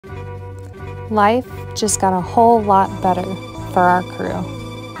Life just got a whole lot better for our crew.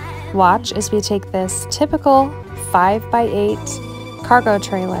 Watch as we take this typical 5x8 cargo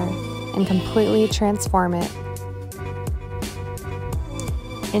trailer and completely transform it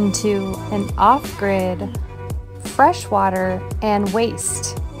into an off-grid freshwater and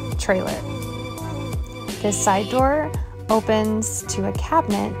waste trailer. This side door opens to a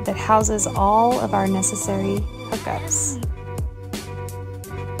cabinet that houses all of our necessary hookups.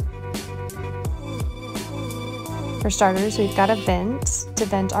 For starters, we've got a vent to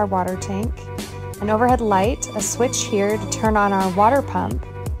vent our water tank, an overhead light, a switch here to turn on our water pump.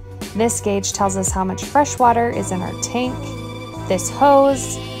 This gauge tells us how much fresh water is in our tank. This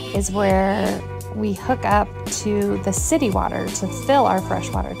hose is where we hook up to the city water to fill our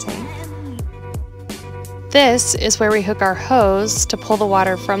freshwater tank. This is where we hook our hose to pull the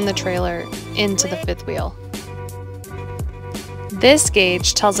water from the trailer into the fifth wheel. This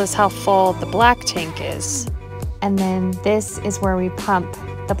gauge tells us how full the black tank is. And then this is where we pump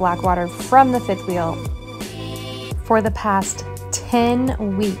the black water from the fifth wheel. For the past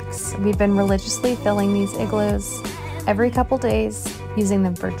 10 weeks, we've been religiously filling these igloos every couple days, using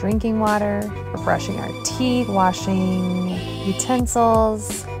them for drinking water, for brushing our teeth, washing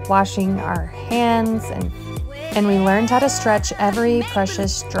utensils, washing our hands, and we learned how to stretch every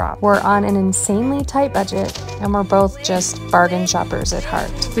precious drop. We're on an insanely tight budget, and we're both just bargain shoppers at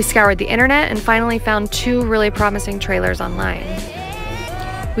heart. We scoured the internet and finally found 2 really promising trailers online.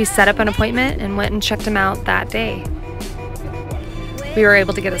 We set up an appointment and went and checked them out that day. We were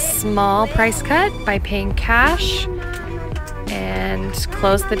able to get a small price cut by paying cash and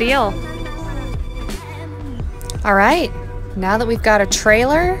close the deal. All right, now that we've got a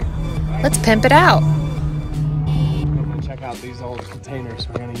trailer, let's pimp it out. Check out these old containers.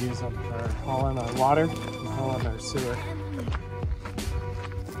 We're going to use them for hauling our water and hauling our sewer.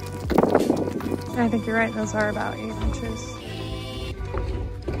 I think you're right, those are about 8 inches.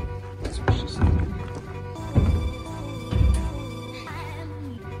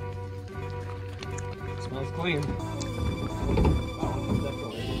 Smells clean.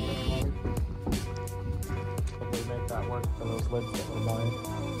 Hopefully make that work for those lids that we're buying.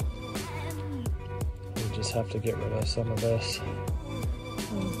 We just have to get rid of some of this.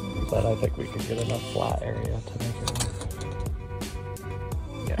 But I think we could get enough flat area to make it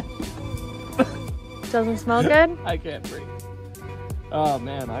work. Yeah. Doesn't smell good? I can't breathe. Oh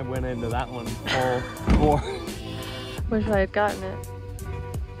man, I went into that one full bore. Wish I had gotten it.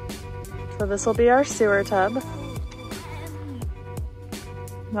 So this will be our sewer tub.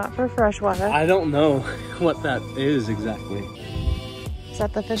 Not for fresh water. I don't know what that is exactly. Is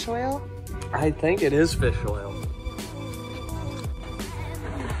that the fish oil? I think it is fish oil.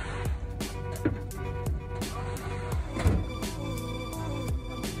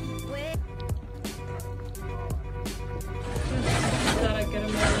 Is that a good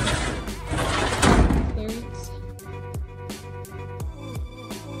amount of clearance?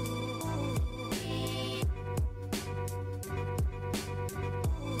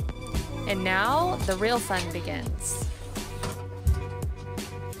 And now the real fun begins.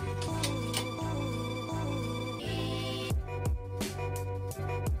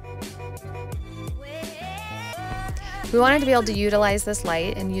 We wanted to be able to utilize this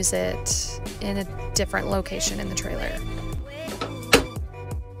light and use it in a different location in the trailer.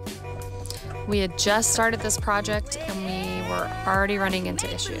 We had just started this project and we were already running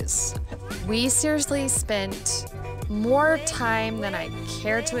into issues. We seriously spent more time than I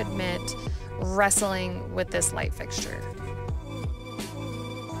care to admit wrestling with this light fixture.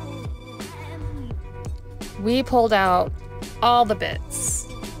 We pulled out all the bits.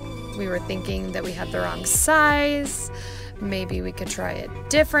 We were thinking that we had the wrong size. Maybe we could try a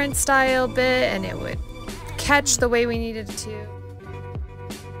different style bit and it would catch the way we needed it to.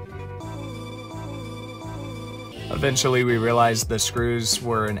 Eventually we realized the screws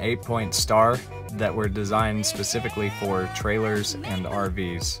were an 8-point star that were designed specifically for trailers and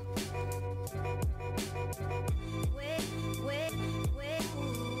RVs.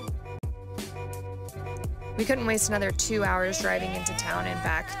 We couldn't waste another 2 hours driving into town and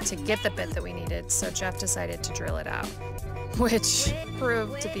back to get the bit that we needed, so Jeff decided to drill it out, which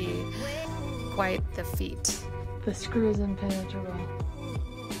proved to be quite the feat. The screw is impenetrable.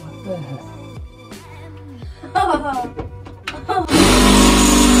 What the heck?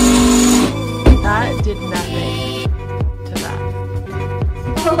 That did nothing to that.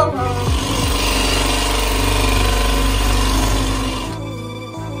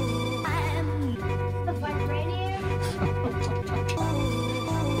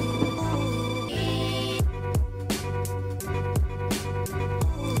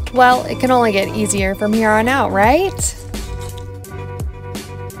 Well, it can only get easier from here on out, right?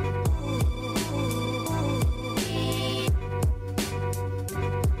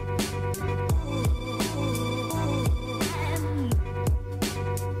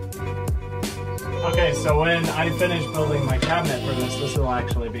 Okay, so when I finish building my cabinet for this will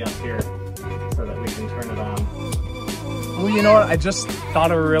actually be up here so that we can turn it on. Well, you know what? I just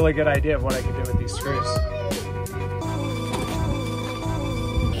thought of a really good idea of what I could do with these screws.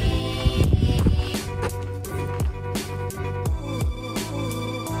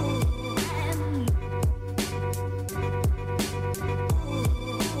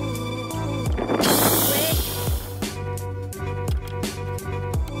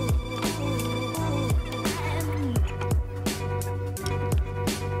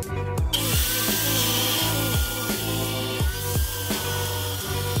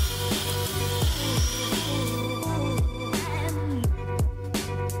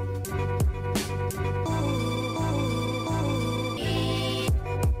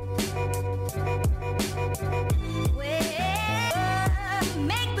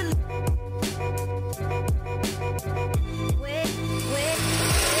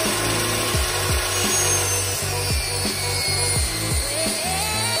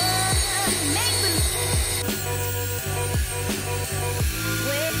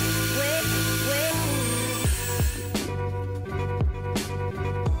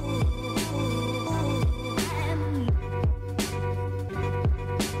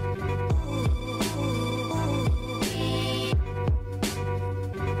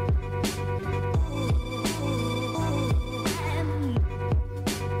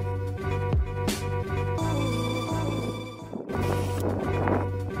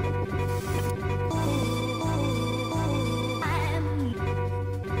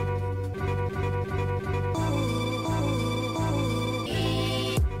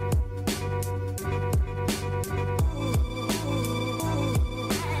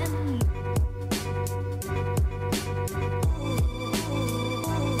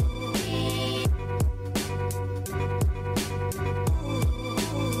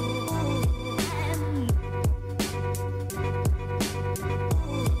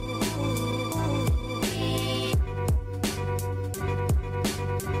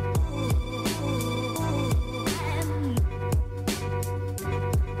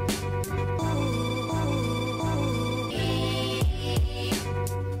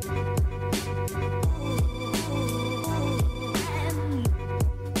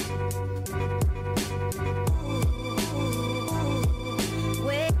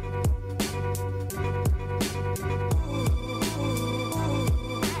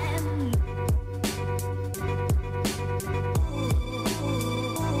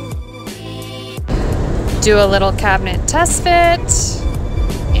 Do a little cabinet test fit,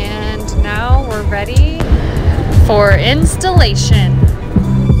 and now we're ready for installation.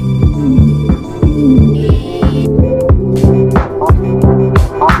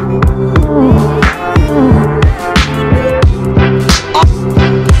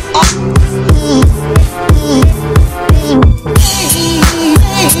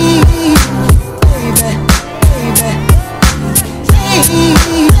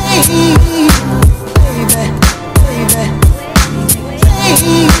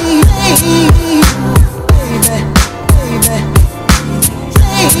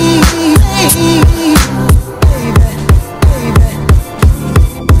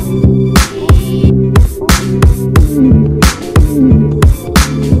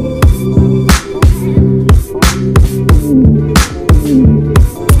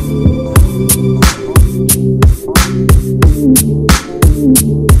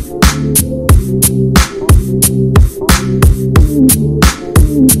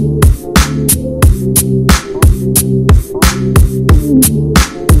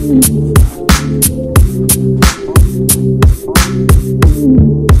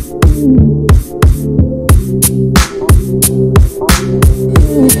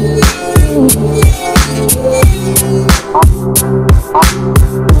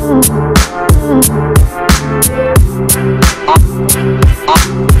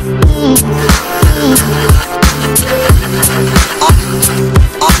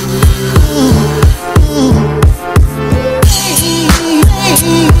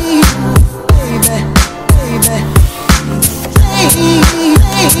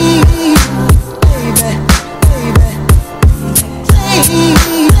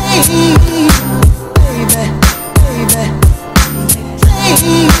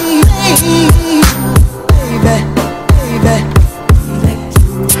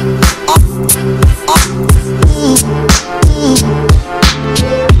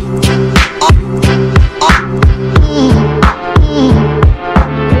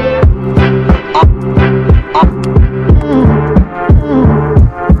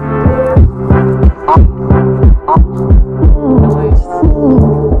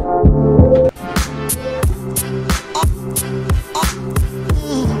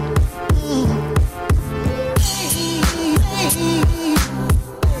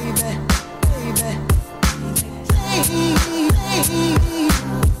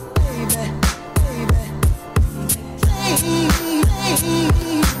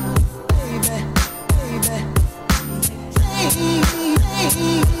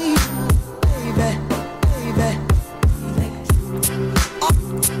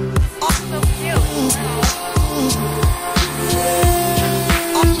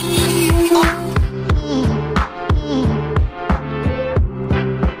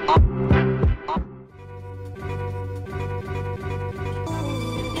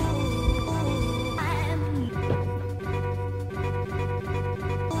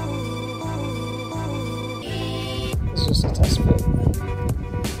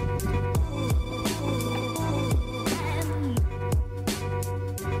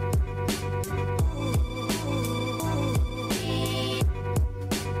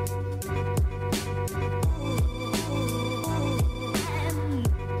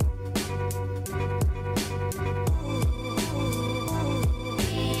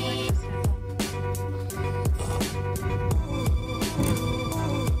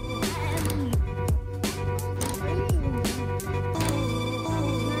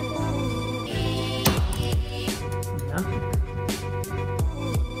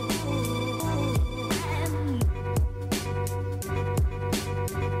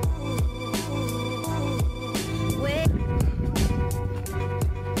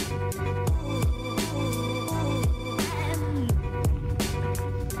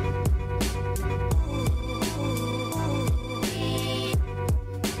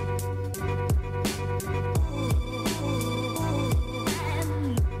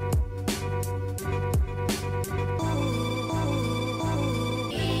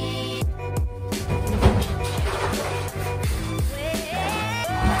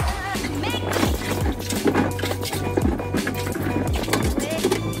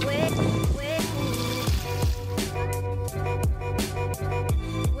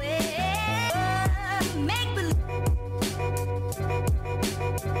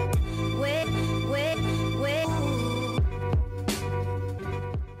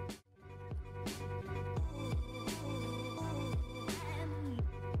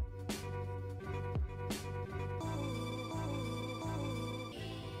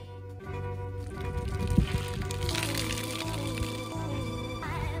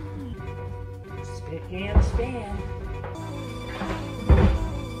 Dan.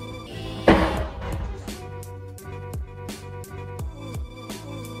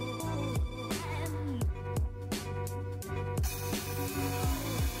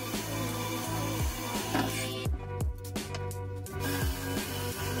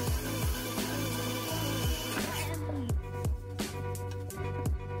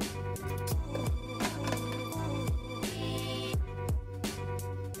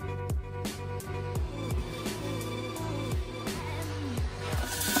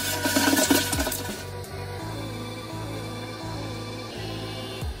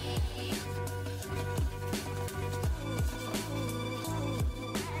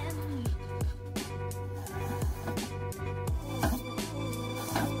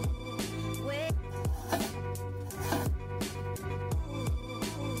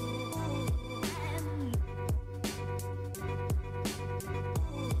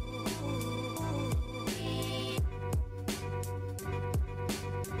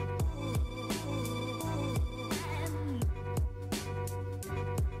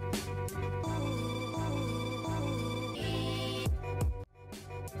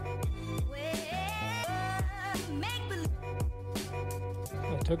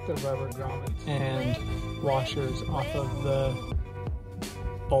 I took the rubber grommets and washers off of the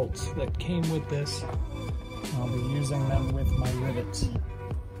bolts that came with this. I'll be using them with my rivets.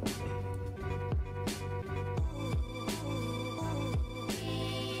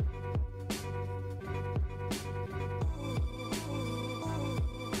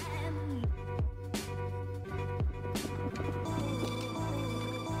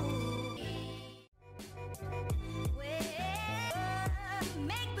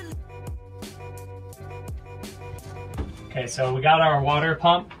 Okay, so we got our water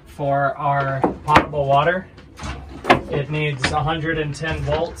pump for our potable water. It needs 110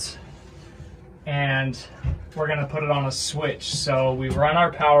 volts and we're gonna put it on a switch. So we run our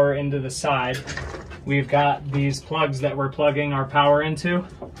power into the side. We've got these plugs that we're plugging our power into,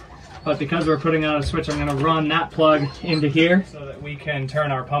 but because we're putting on a switch, I'm gonna run that plug into here so that we can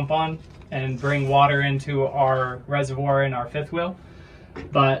turn our pump on and bring water into our reservoir in our fifth wheel.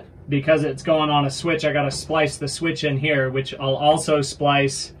 But because it's going on a switch, I gotta splice the switch in here, which I'll also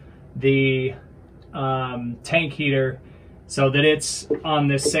splice the tank heater so that it's on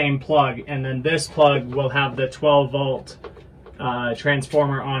this same plug. And then this plug will have the 12 volt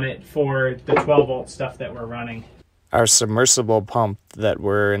transformer on it for the 12 volt stuff that we're running. Our submersible pump that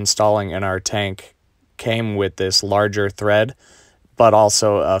we're installing in our tank came with this larger thread, but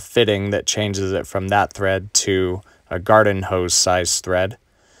also a fitting that changes it from that thread to a garden hose size thread.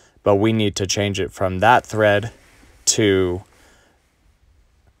 But we need to change it from that thread to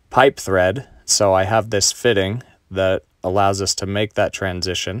pipe thread. So I have this fitting that allows us to make that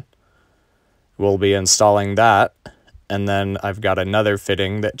transition. We'll be installing that. And then I've got another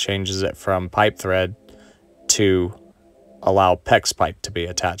fitting that changes it from pipe thread to allow PEX pipe to be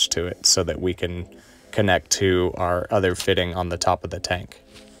attached to it so that we can connect to our other fitting on the top of the tank.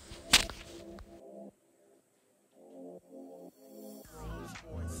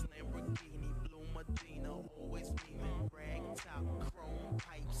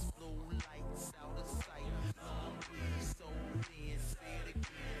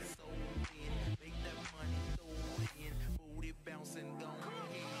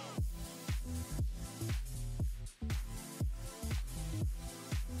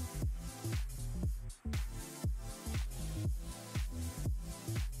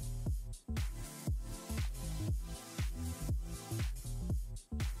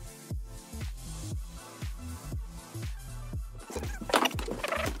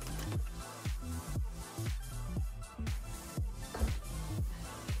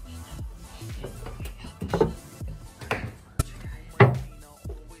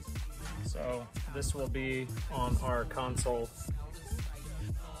 So this will be on our console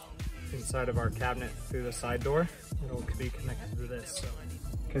inside of our cabinet through the side door. It'll be connected to this. So.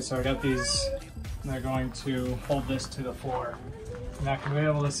 Okay, so I got these. They're going to hold this to the floor. You're not going to be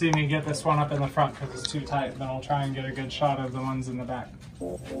able to see me get this one up in the front because it's too tight, but I'll try and get a good shot of the ones in the back.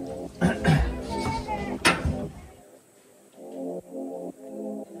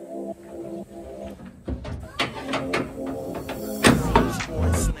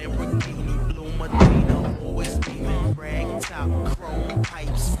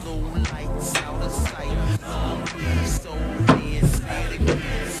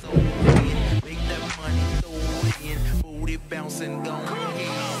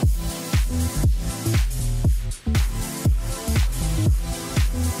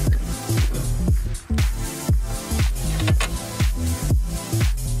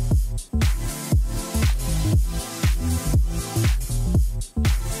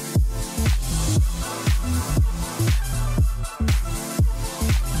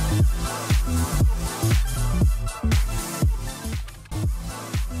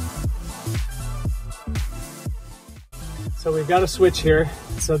 we've got a switch here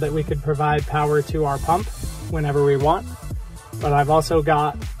so that we could provide power to our pump whenever we want. But I've also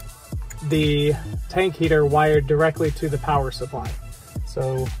got the tank heater wired directly to the power supply.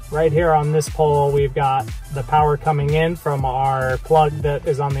 So right here on this pole, we've got the power coming in from our plug that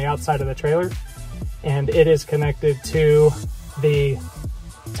is on the outside of the trailer, and it is connected to the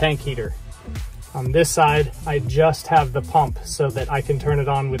tank heater. On this side, I just have the pump so that I can turn it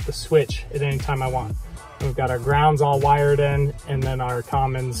on with the switch at any time I want. And we've got our grounds all wired in, and then our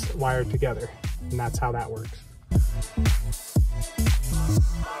commons wired together. And that's how that works.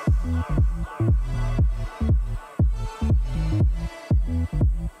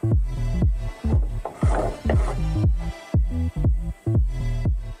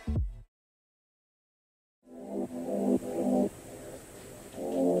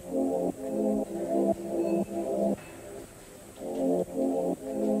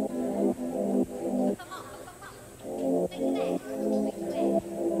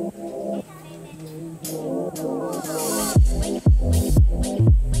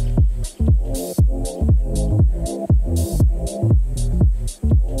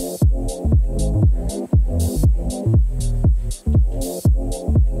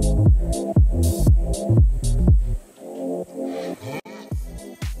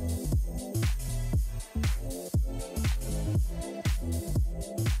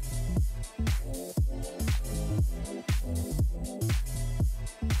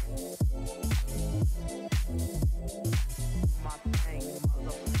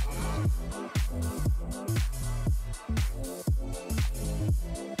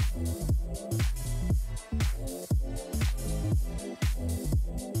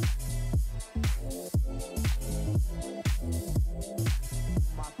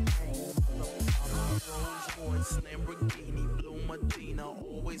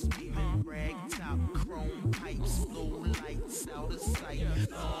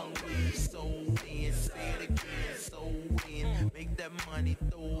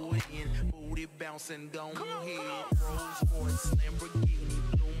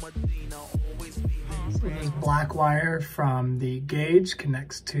 So this black wire from the gauge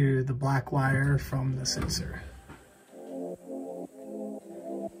connects to the black wire from the sensor.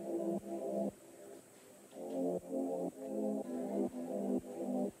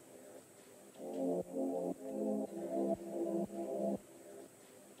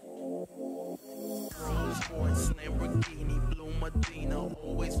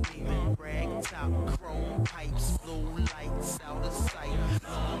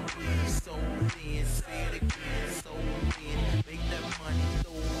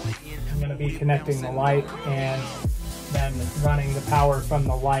 I'm going to be connecting the light and then running the power from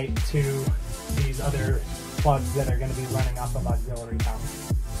the light to these other plugs that are going to be running off of auxiliary power.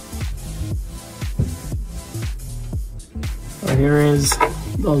 So here is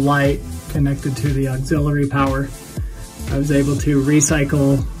the light connected to the auxiliary power. I was able to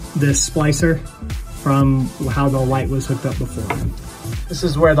recycle this splicer from how the light was hooked up before. This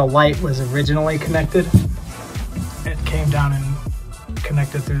is where the light was originally connected. It came down and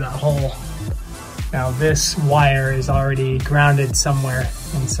connected through that hole. Now this wire is already grounded somewhere,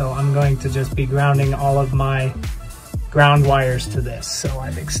 and so I'm going to just be grounding all of my ground wires to this. So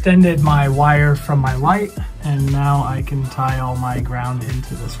I've extended my wire from my light, and now I can tie all my ground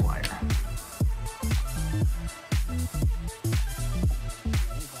into this wire.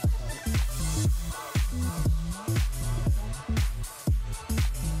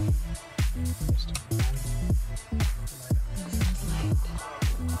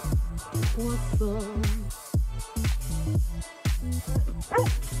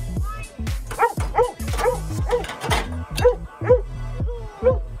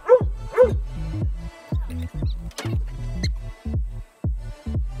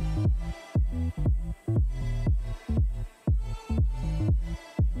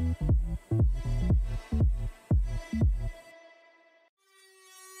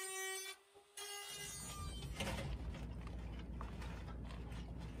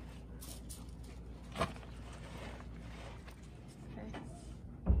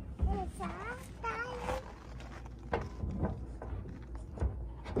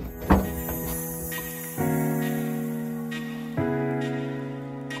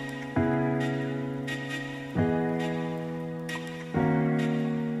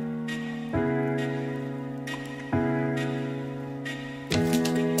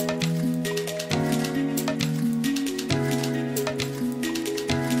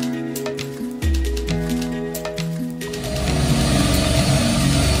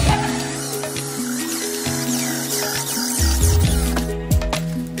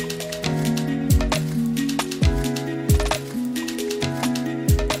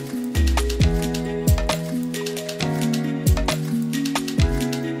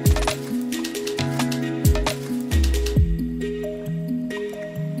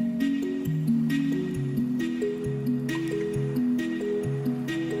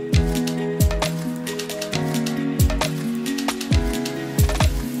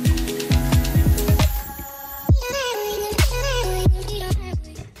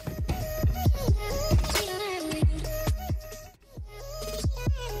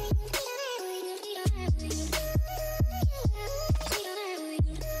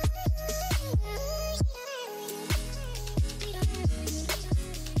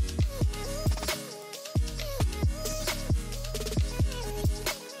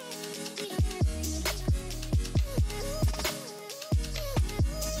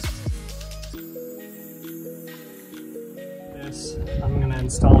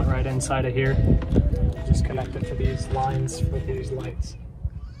 install it right inside of here. Just connect it to these lines with these lights.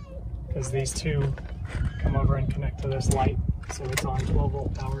 Because these two come over and connect to this light, so it's on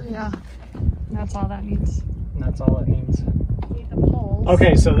 12-volt power. Yeah, that's all that needs. And that's all it needs. Need the poles.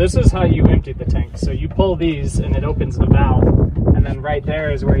 Okay, so this is how you empty the tank. So you pull these and it opens the valve, and then right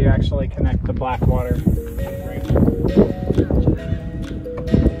there is where you actually connect the black water.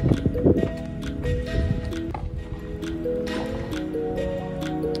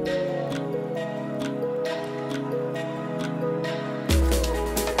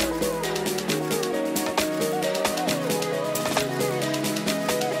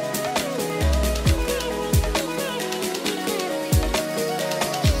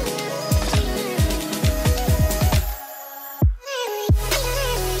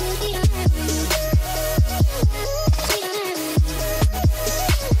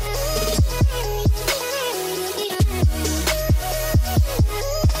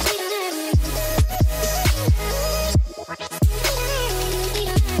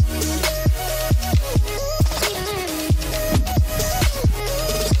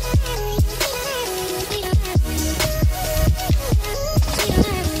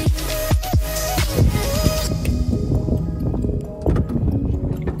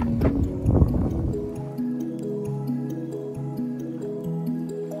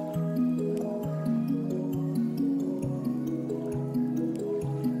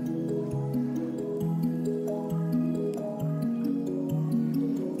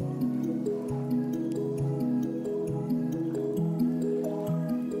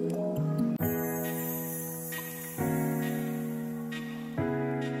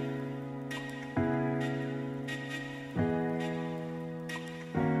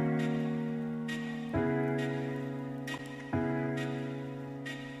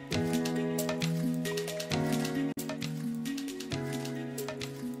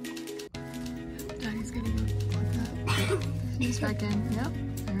 Daddy's gonna go plug that. He's back in. Yep,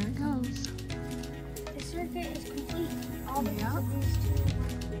 there it goes. The circuit is complete. All the Yep.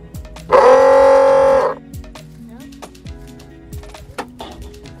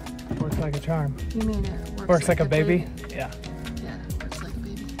 Works like a charm. You mean it Works like a baby? Yeah. Yeah, works like a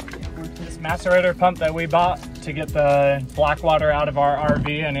baby. This macerator pump that we bought to get the black water out of our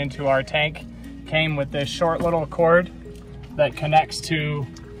RV and into our tank came with this short little cord that connects to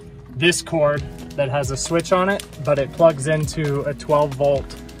this cord that has a switch on it, but it plugs into a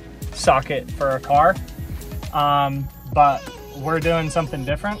 12-volt socket for a car. But we're doing something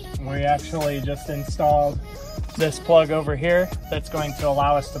different. We actually just installed this plug over here that's going to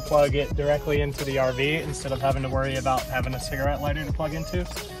allow us to plug it directly into the RV instead of having to worry about having a cigarette lighter to plug into.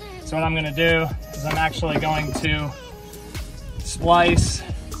 So what I'm going to do is I'm actually going to splice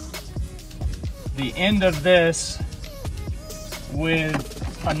the end of this with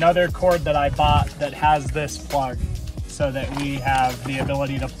another cord that I bought that has this plug, so that we have the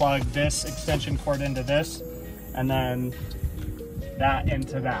ability to plug this extension cord into this and then that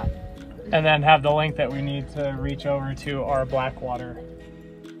into that, and then have the length that we need to reach over to our black water.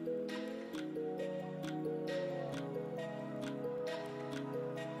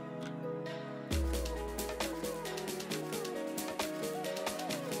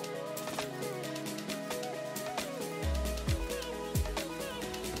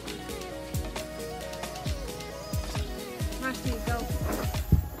 Rusty, go.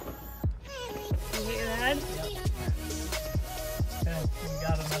 You hit your head? Okay, we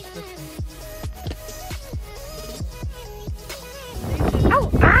got enough distance. Ow!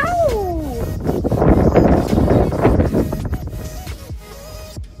 Ow!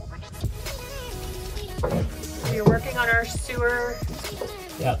 We're working on our sewer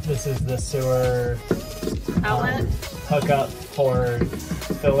Yeah, this is the sewer outlet. hookup for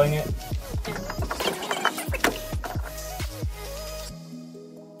filling it.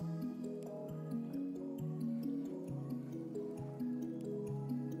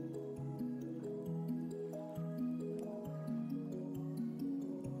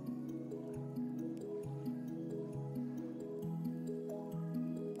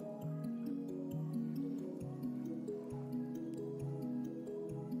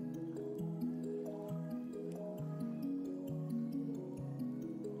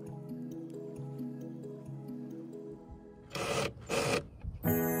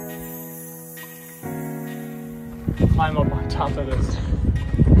 Climb up on top of this.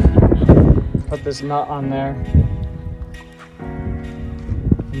 Put this nut on there.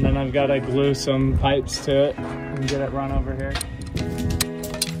 And then I've got to glue some pipes to it and get it run over here.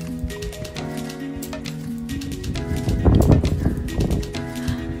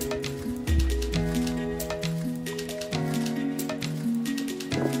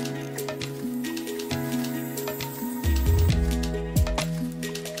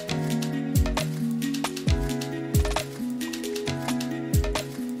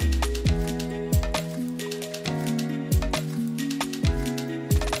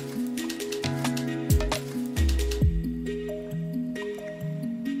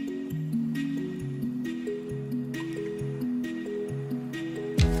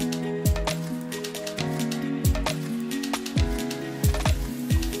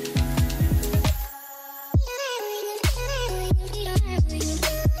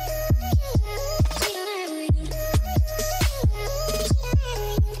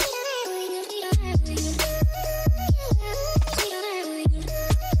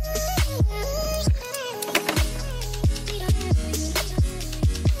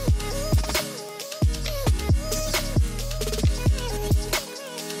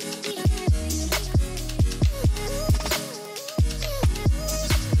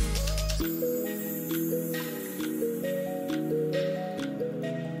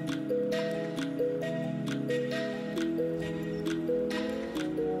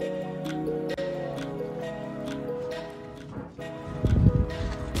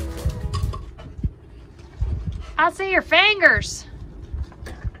 not see your fingers.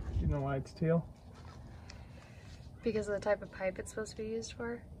 You know why it's teal? Because of the type of pipe it's supposed to be used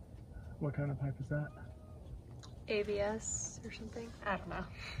for. What kind of pipe is that? ABS or something. I don't know.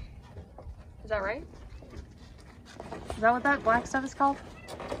 Is that right? Is that what that black stuff is called?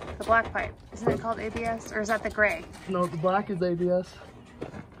 The black pipe. Isn't it called ABS? Or is that the gray? No, the black is ABS.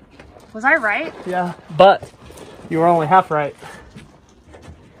 Was I right? Yeah, but you were only half right.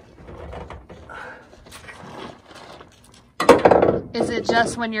 Is it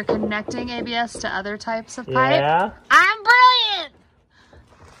just when you're connecting ABS to other types of pipe? Yeah. I'm brilliant!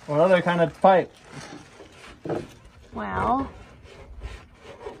 What other kind of pipe? Well,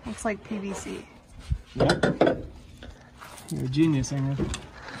 looks like PVC. Yep. You're a genius, Ingrid.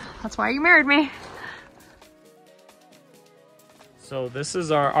 That's why you married me. So this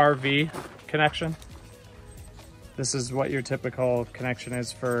is our RV connection. This is what your typical connection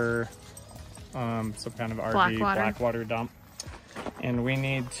is for some kind of RV black water dump. And we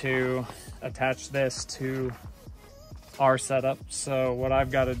need to attach this to our setup. So what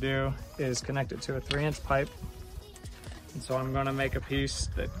I've got to do is connect it to a 3-inch pipe. And so I'm going to make a piece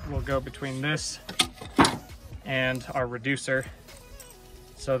that will go between this and our reducer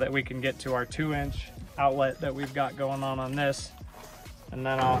so that we can get to our 2-inch outlet that we've got going on this. And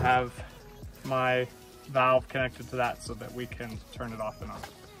then I'll have my valve connected to that so that we can turn it off and on.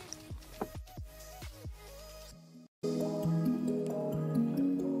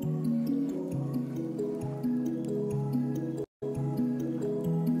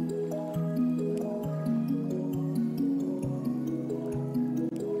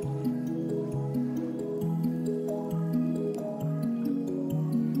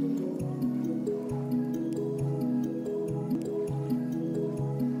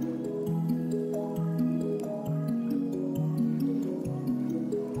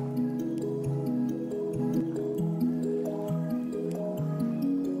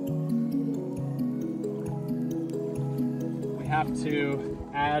 Have to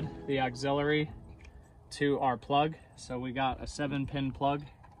add the auxiliary to our plug. So we got a 7-pin plug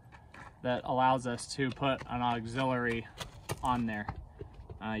that allows us to put an auxiliary on there.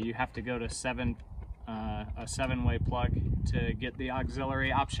 You have to go to a 7-way plug to get the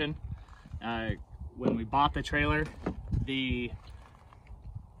auxiliary option. When we bought the trailer, the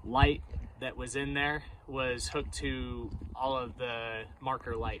light that was in there was hooked to all of the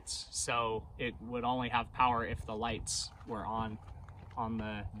marker lights, so it would only have power if the lights were on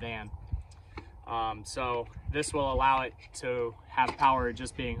the van. So this will allow it to have power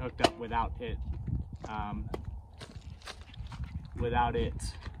just being hooked up without it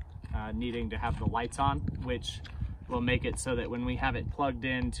needing to have the lights on, which will make it so that when we have it plugged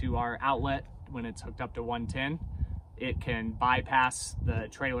into our outlet, when it's hooked up to 110, it can bypass the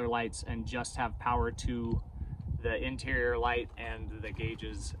trailer lights and just have power to the interior light and the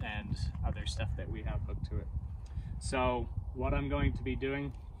gauges and other stuff that we have hooked to it. So what I'm going to be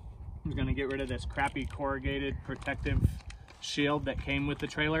doing, I'm going to get rid of this crappy corrugated protective shield that came with the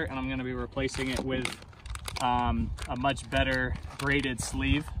trailer, and I'm going to be replacing it with a much better braided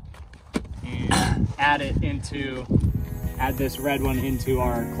sleeve, and add this red one into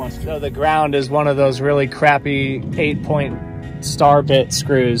our cluster. So the ground is one of those really crappy 8-point star bit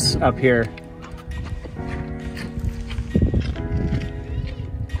screws up here.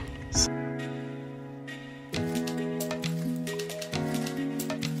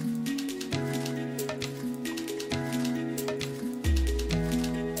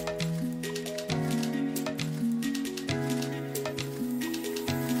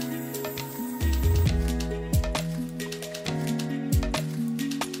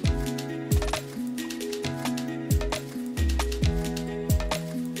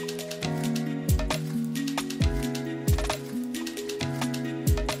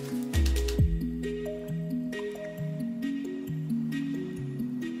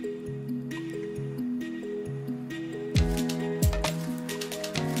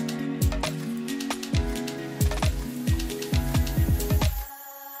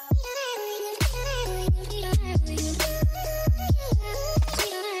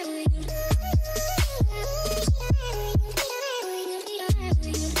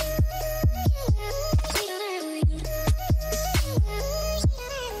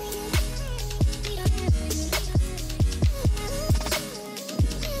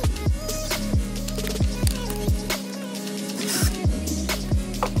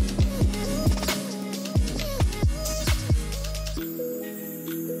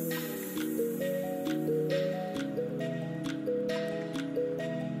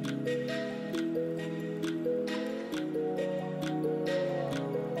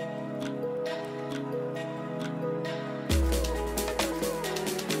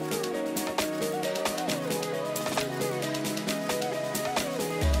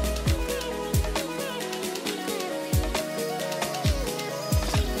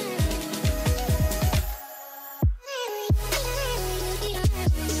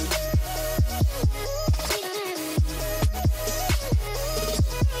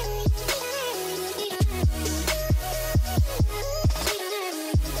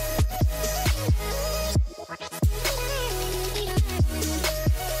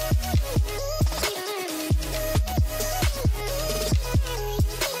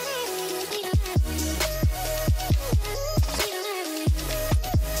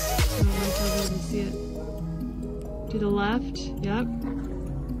 Yep.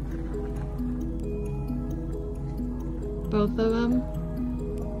 Both of them.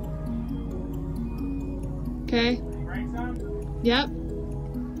 Okay. Brakes on? Yep.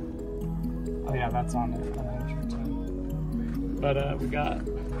 Oh yeah, that's on it. But we got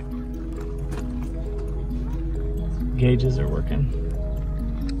gauges are working.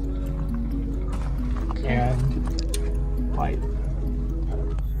 And light.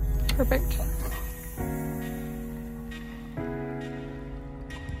 Perfect.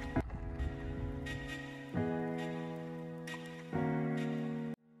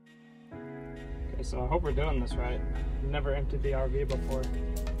 Okay, so I hope we're doing this right. I've never emptied the RV before.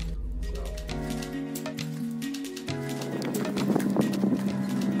 So.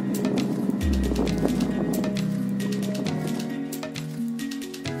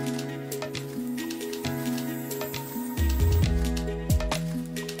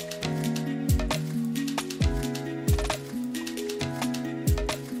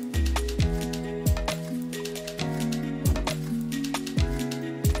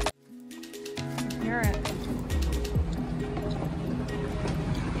 Hear it.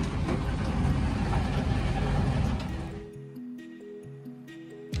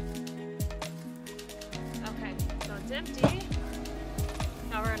 Okay, so it's empty.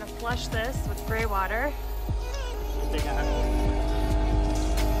 Now we're gonna flush this with gray water. Let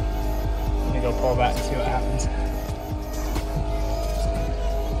me go pull that and see what happens.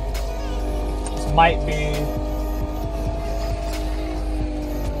 This might be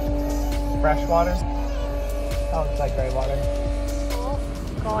fresh water. Oh, it's like gray water. Cool.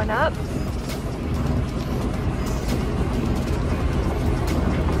 Going up.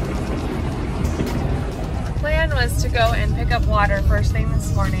 Our plan was to go and pick up water first thing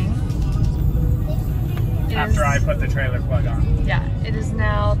this morning. It After is- I put the trailer plug on. Yeah, it is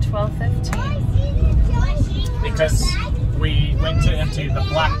now 12:15. Because we went to empty the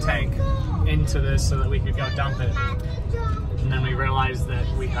black tank into this so that we could go dump it. And then we realized that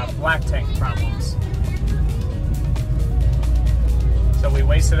we have black tank problems. So we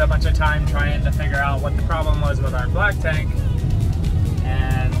wasted a bunch of time trying to figure out what the problem was with our black tank,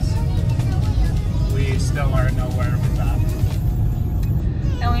 and we still are nowhere with that.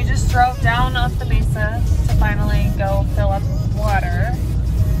 And we just drove down off the Mesa to finally go fill up with water.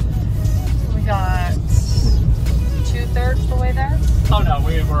 We got 2/3 the way there. Oh no,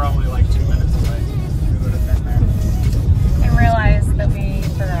 we were only like 2 minutes away. We would have been there. And realized that we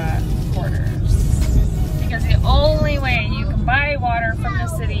forgot quarters. Because the only way you can buy water from the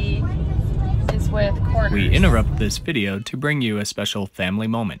city is with quarters. We interrupt this video to bring you a special family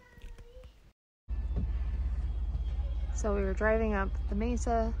moment. So we were driving up the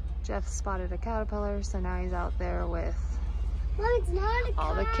Mesa. Jeff spotted a caterpillar, so now he's out there with Mom, it's not a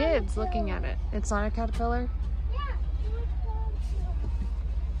all the kids looking at it. It's not a caterpillar? Yeah.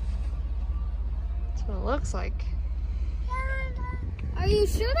 That's what it looks like. Are you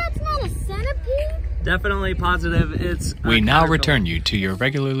sure that's not a centipede? Definitely positive it's We now return you to your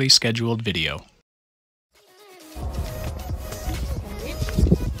regularly scheduled video.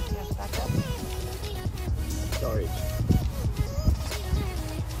 Sorry.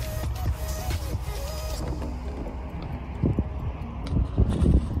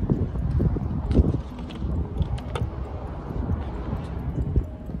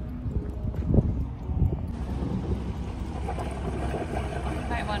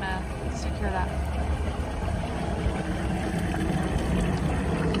 Might want to secure that.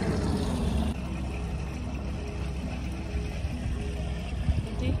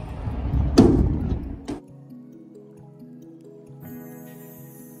 Empty?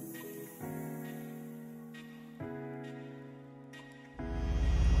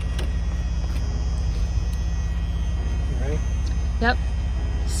 You ready? Yep.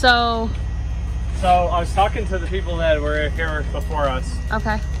 So, I was talking to the people that were here before us,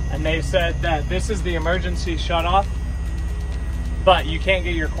 okay. and they said that this is the emergency shutoff, but you can't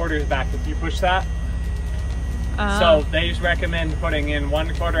get your quarters back if you push that. So they just recommend putting in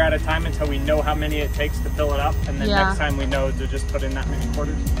 1 quarter at a time until we know how many it takes to fill it up, and then Yeah. next time we know to just put in that many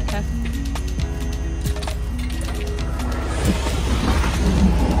quarters. Okay.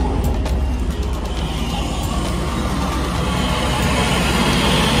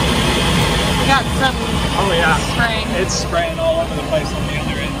 We got some Oh yeah, spraying. it's spraying all over the place on the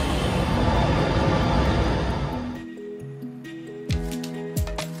other end.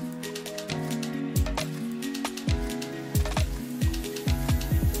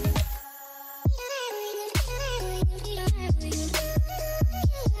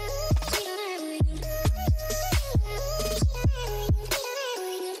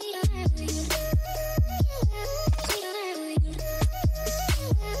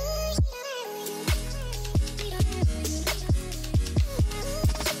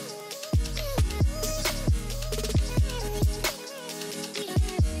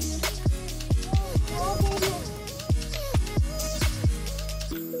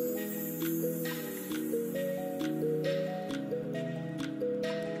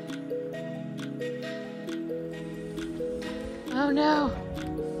 Oh no.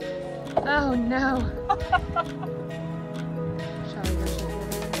 Oh no. Shall we go check it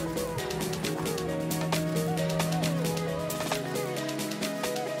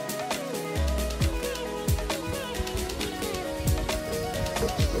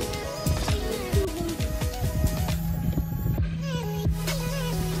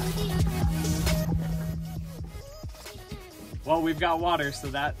Well, we've got water, so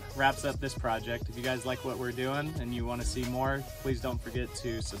that wraps up this project. If you guys like what we're doing and you want to see more, please don't forget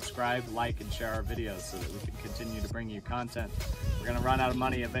to subscribe, like, and share our videos so that we can continue to bring you content. We're going to run out of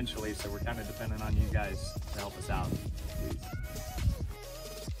money eventually, so we're kind of dependent on you guys to help us out. Please.